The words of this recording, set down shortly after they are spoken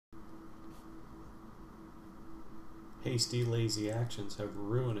Hasty, lazy actions have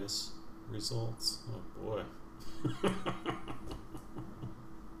ruinous results. Oh boy.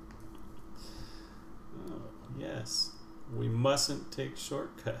 Oh, yes. We mustn't take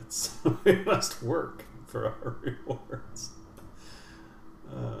shortcuts. We must work for our rewards.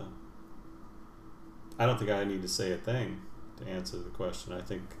 I don't think I need to say a thing to answer the question. I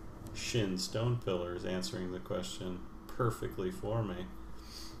think Shin Stonepillar is answering the question perfectly for me.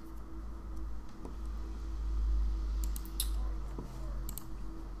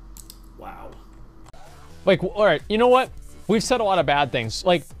 Wow. Like, alright, you know what? We've said a lot of bad things.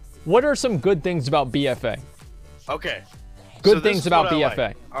 Like, what are some good things about BFA? Okay. Good things about BFA.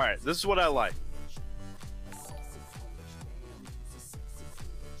 Like. Alright, this is what I like.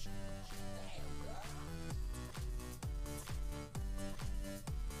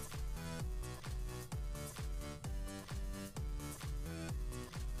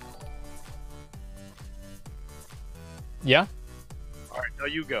 Yeah? Alright, now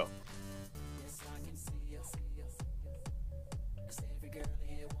you go.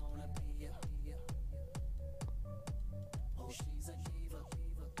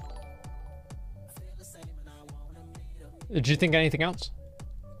 Did you think anything else?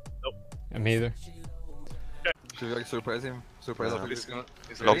 Nope. Me either. Should we like surprise him? Surprise him.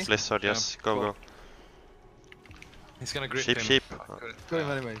 Lock Lizard, yes. Go, go. He's gonna grip Sheep, him. sheep. Go him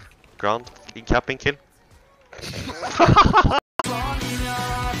anyway. Ground. In capping kill.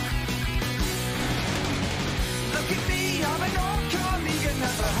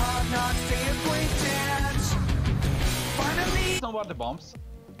 Know about the bombs?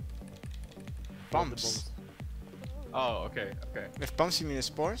 Bombs? Oh, okay, okay. With bombs you mean the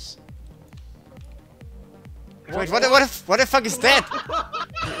spores? Wait, what the fuck is that?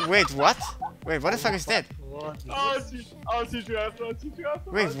 Wait, what? Wait, what the fuck is that?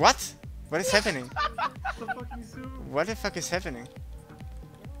 Wait, what? What is happening? What the fuck is happening?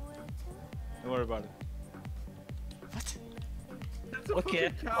 Don't worry about it. What?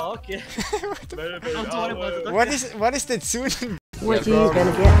 Okay, okay. What is that soon? What are you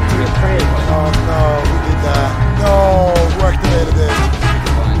gonna get from your friend? Oh no, we did that. No, who activated it?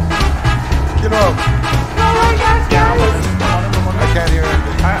 Get up. Oh my gosh, guys! I can't hear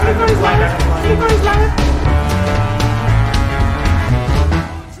anything. Sleeper's live! Sleeper's live!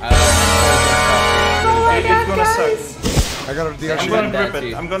 Oh my gosh, guys! I got a DR I'm sheep. gonna grip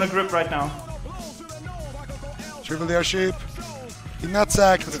it. I'm gonna grip right now. Triple DR sheep. He not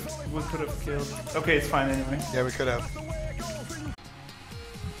sacked. We could have killed. Okay, it's fine anyway. Yeah, we could have.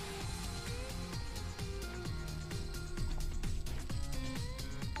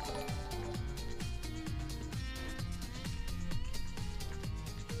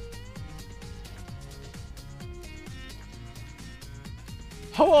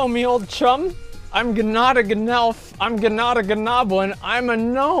 Hello, me old chum. I'm Ganada Ganelf. I'm Ganada Ganoblin. I'm a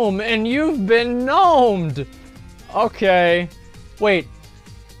gnome, and you've been gnomed. Okay. Wait.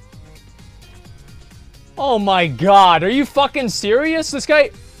 Oh my god, are you fucking serious? This guy...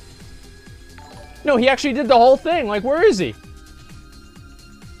 No, he actually did the whole thing. Like, where is he?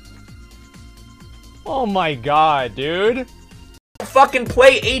 Oh my god, dude. Fucking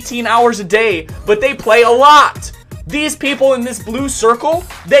play 18 hours a day, but they play a lot. These people in this blue circle,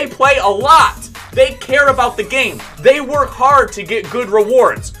 they play a lot. They care about the game. They work hard to get good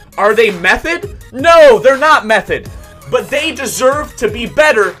rewards. Are they method? No, they're not method. But they deserve to be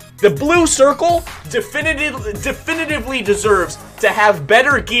better. The blue circle definitively deserves to have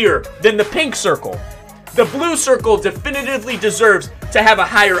better gear than the pink circle. The blue circle definitively deserves to have a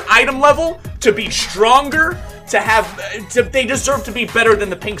higher item level, to be stronger, they deserve to be better than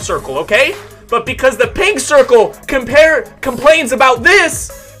the pink circle, okay? But because the pink circle complains about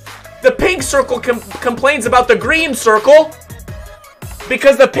this, the pink circle complains about the green circle.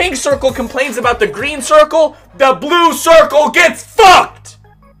 Because the pink circle complains about the green circle, the blue circle gets fucked!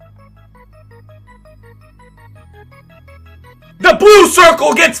 The blue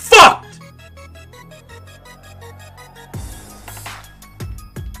circle gets fucked!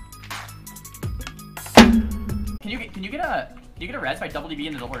 Can you get a res by double DB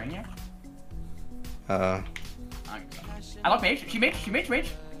in the double ring here? I lock mage. She mage.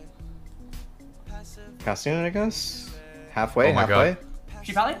 Casting it, I guess. Halfway. God.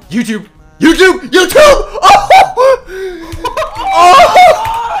 She probably. YouTube! Oh! Oh!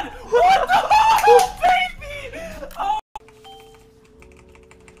 What the baby? Oh.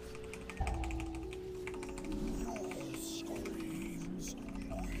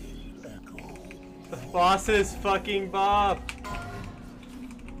 The boss is fucking Bob.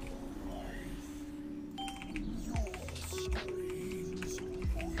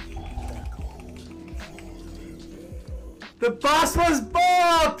 The boss was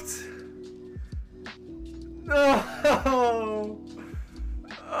bopped! No!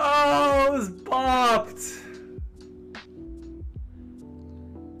 Oh, it was bopped!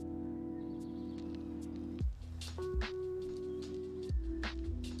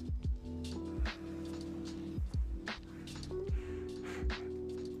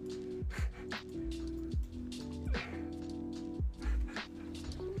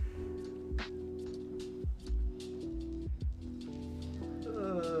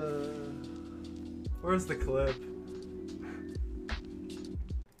 Where's the clip?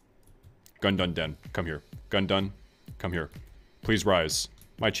 Gun done, Den. Come here. Gun done. Come here. Please rise.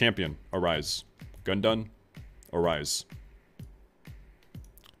 My champion, arise. Gun done. Arise.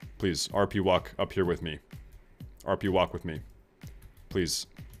 Please, RP walk up here with me. RP walk with me. Please.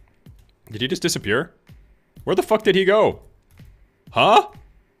 Did he just disappear? Where the fuck did he go? Huh?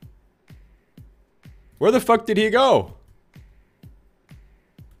 Where the fuck did he go?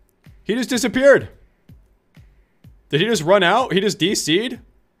 He just disappeared. Did he just run out? He just DC'd?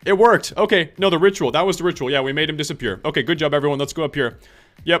 It worked. Okay, no, the ritual. That was the ritual. Yeah, we made him disappear. Okay, good job, everyone. Let's go up here.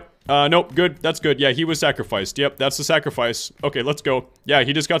 Yep. Nope, good. That's good. Yeah, he was sacrificed. Yep, that's the sacrifice. Okay, let's go. Yeah,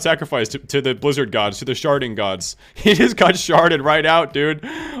 he just got sacrificed to the blizzard gods, to the sharding gods. He just got sharded right out, dude.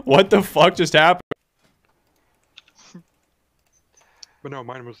 What the fuck just happened? But no,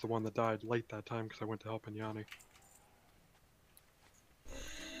 mine was the one that died late that time because I went to help Inyani.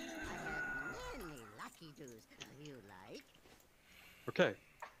 Okay.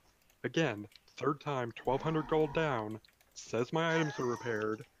 Again, third time, 1200 gold down. Says my items are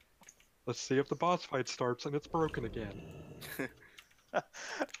repaired. Let's see if the boss fight starts and it's broken again.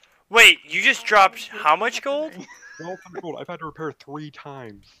 Wait, you just dropped how much gold? 1200 gold. I've had to repair 3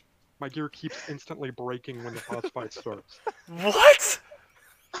 times. My gear keeps instantly breaking when the boss fight starts. What?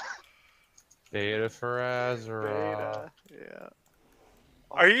 Beta for Azura. Yeah.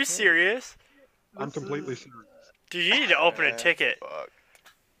 Are you serious? I'm completely serious. Dude, you need to open a ticket.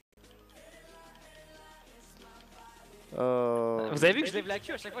 Vous avez vu que je lève la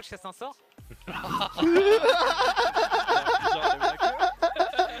queue à chaque fois que je casse un sort? À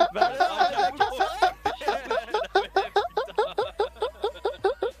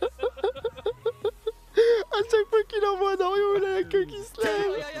chaque fois qu'il envoie un Orion, il a la queue qui se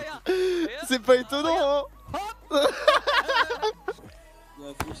lève. C'est pas étonnant, hein.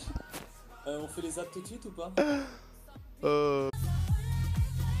 On fait les apps tout de suite ou pas?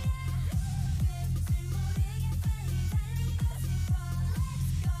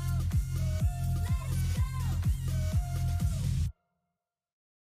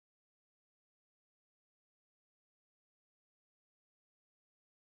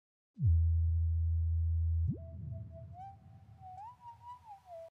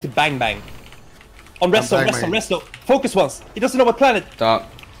 Bang bang. On Resto, bang, Resto, bang. Resto. Focus once. He doesn't know what planet. Stop.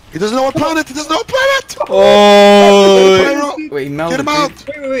 He doesn't know what planet. He doesn't know what planet. Oh! Wait, he melted. Get him out.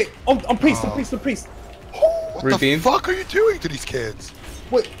 Wait. On priest, on priest, on priest. What the fuck are you doing to these kids?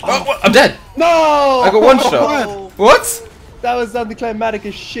 Wait. Oh, I'm dead. No! I got one shot. What? That was anticlimactic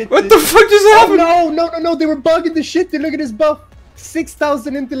as shit. What the fuck just happened? No, they were bugging the shit. Dude, look at his buff.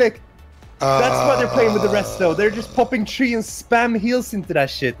 6,000 intellect. That's why they're playing with the rest though. They're just popping tree and spam heals into that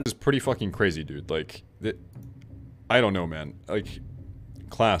shit. This is pretty fucking crazy, dude. Like, I don't know, man. Like,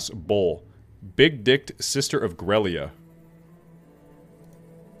 class, bull. Big-dicked sister of Grelia.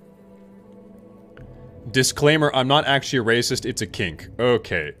 Disclaimer, I'm not actually a racist, it's a kink.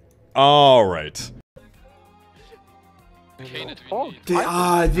 Okay. Alright.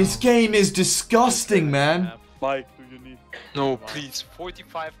 This game is disgusting, man. Mike, do you need? No, please.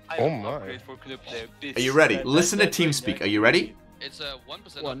 45 item upgrade for club player. Are you ready? Listen to TeamSpeak. Are you ready? It's a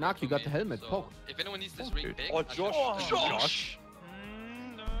 1%. Well, Knock, you got the helmet. So if anyone needs this ring big, Oh, Josh.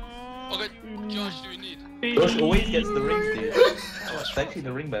 Okay, Josh, do you need? Josh always gets the rings, dude. It's actually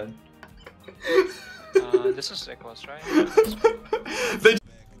the ring band. This is Equus, right?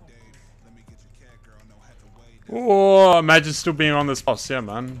 Oh, imagine still being on this boss, yeah,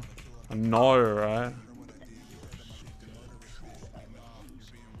 man. I know, right?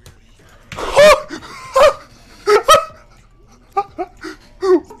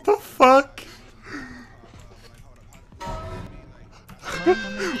 What the fuck?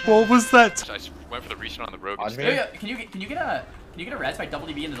 What was that? I just went for the reach on the rogue. Can you get a res by double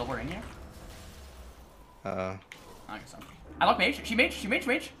DB in the double ring here? Okay, so. I lock mage. She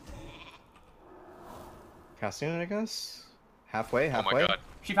mage. Casting it, I guess? Halfway? Oh my god.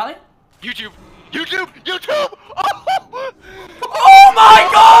 She probably? YouTube! Oh my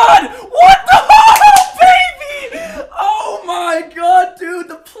god! What the hell, baby? Oh my god, dude,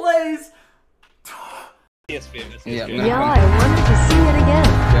 the plays. Yeah, I wanted to see it again.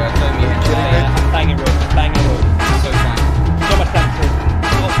 Yeah, tell me. I'm banging road. So fine. So much time for.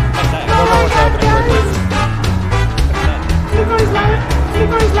 I don't know what's happening right now.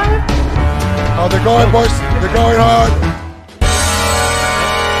 Oh, they're going, boys. They're going hard.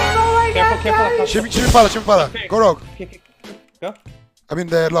 Careful. Shimmy pala. Go rogue. Go. I'm in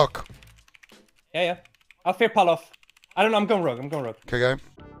the lock. Yeah. I'll fear pal off. I don't know, I'm going rogue. Okay, game.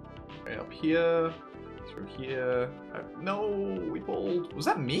 Right up here. Through here. No, we pulled. Was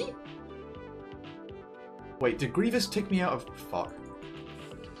that me? Wait, did Grievous take me out of... Fuck.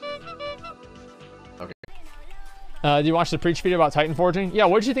 Okay. Did you watch the Preach video about Titan forging? Yeah,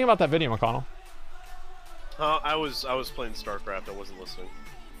 what did you think about that video, McConnell? I was playing StarCraft. I wasn't listening.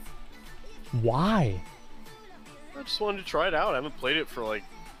 Why? I just wanted to try it out. I haven't played it for like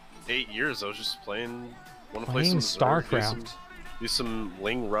 8 years. I was just playing. Want to play some StarCraft. Do some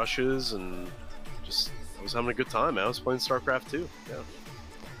Ling rushes and just. I was having a good time. Man. I was playing StarCraft too. Yeah.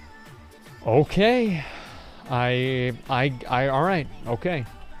 Okay. All right. Okay.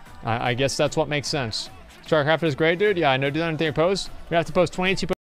 I guess that's what makes sense. StarCraft is great, dude. Yeah, I know. Do anything opposed? We have to post 22.